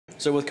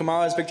So with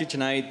Kamaru's victory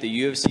tonight,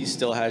 the UFC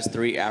still has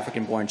 3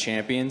 African-born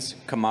champions,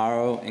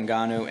 Kamaru,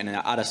 Ngannou, and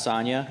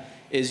Adesanya.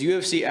 Is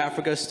UFC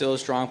Africa still a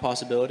strong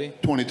possibility?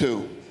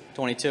 22.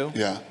 22?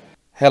 Yeah.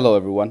 Hello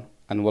everyone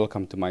and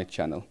welcome to my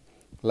channel.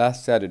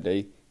 Last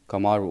Saturday,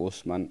 Kamaru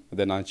Usman,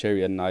 the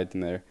Nigerian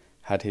nightmare,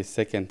 had his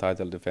second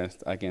title defense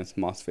against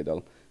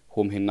Masvidal,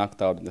 whom he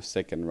knocked out in the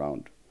second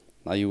round.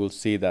 Now you will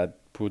see that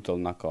brutal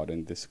knockout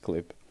in this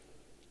clip.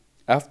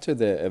 After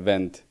the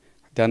event,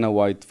 Dana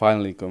White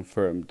finally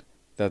confirmed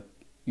that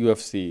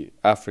UFC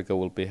Africa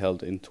will be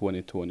held in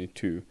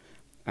 2022,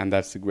 and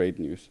that's great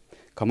news.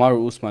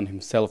 Kamaru Usman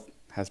himself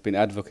has been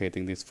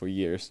advocating this for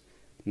years.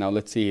 Now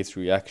let's see his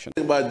reaction.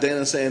 About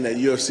Dana saying that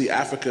UFC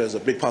Africa is a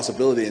big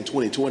possibility in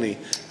 2020,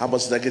 how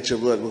much does that get your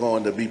blood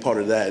going to be part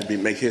of that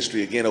and make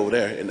history again over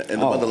there in the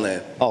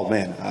motherland? Oh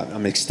man,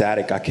 I'm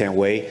ecstatic. I can't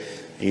wait.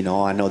 You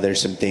know, I know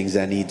there's some things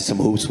that need, some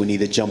hoops we need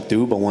to jump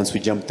through, but once we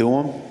jump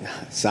through them,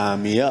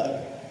 sign me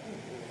up.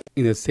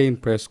 In the same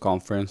press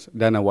conference,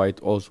 Dana White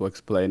also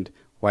explained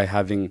why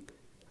having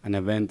an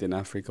event in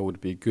Africa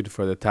would be good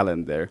for the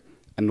talent there,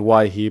 and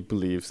why he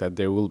believes that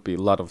there will be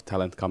a lot of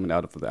talent coming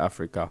out of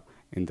Africa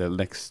in the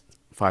next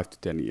 5 to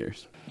 10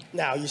 years.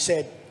 Now, you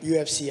said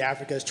UFC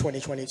Africa is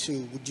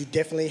 2022. Would you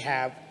definitely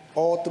have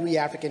all 3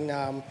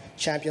 African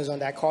champions on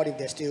that card if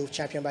they're still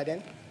champion by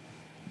then?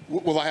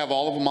 Will I have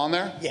all of them on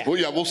there? Yeah. Well,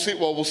 yeah, we'll see.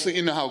 Well, we'll see.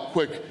 You know how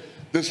quick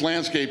this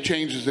landscape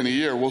changes in a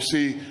year. We'll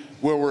see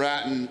where we're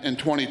at in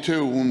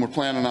 22 when we're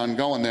planning on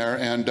going there,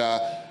 and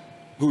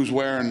who's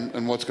where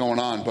and what's going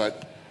on.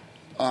 But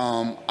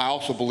I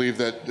also believe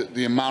that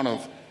the amount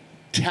of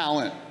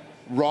talent,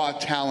 raw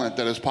talent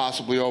that is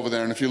possibly over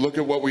there, and if you look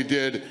at what we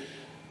did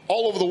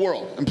all over the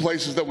world in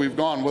places that we've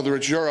gone, whether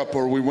it's Europe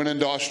or we went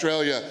into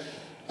Australia,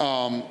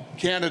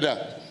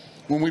 Canada,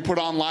 when we put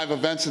on live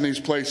events in these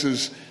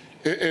places,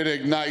 it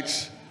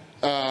ignites,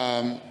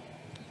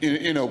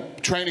 you know,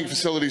 training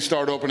facilities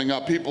start opening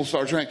up, people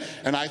start training,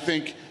 and I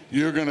think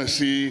you're going to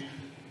see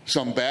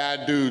some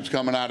bad dudes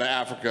coming out of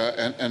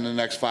Africa in the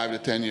next 5 to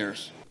 10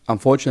 years.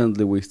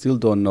 Unfortunately, we still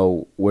don't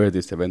know where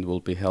this event will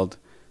be held.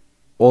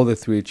 All the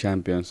 3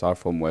 champions are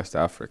from West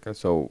Africa,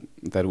 so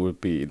that would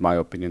be, in my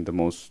opinion, the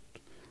most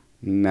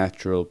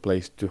natural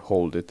place to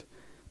hold it.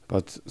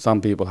 But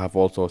some people have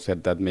also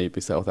said that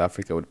maybe South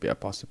Africa would be a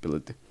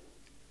possibility.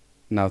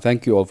 Now,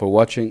 thank you all for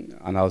watching,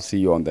 and I'll see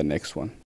you on the next one.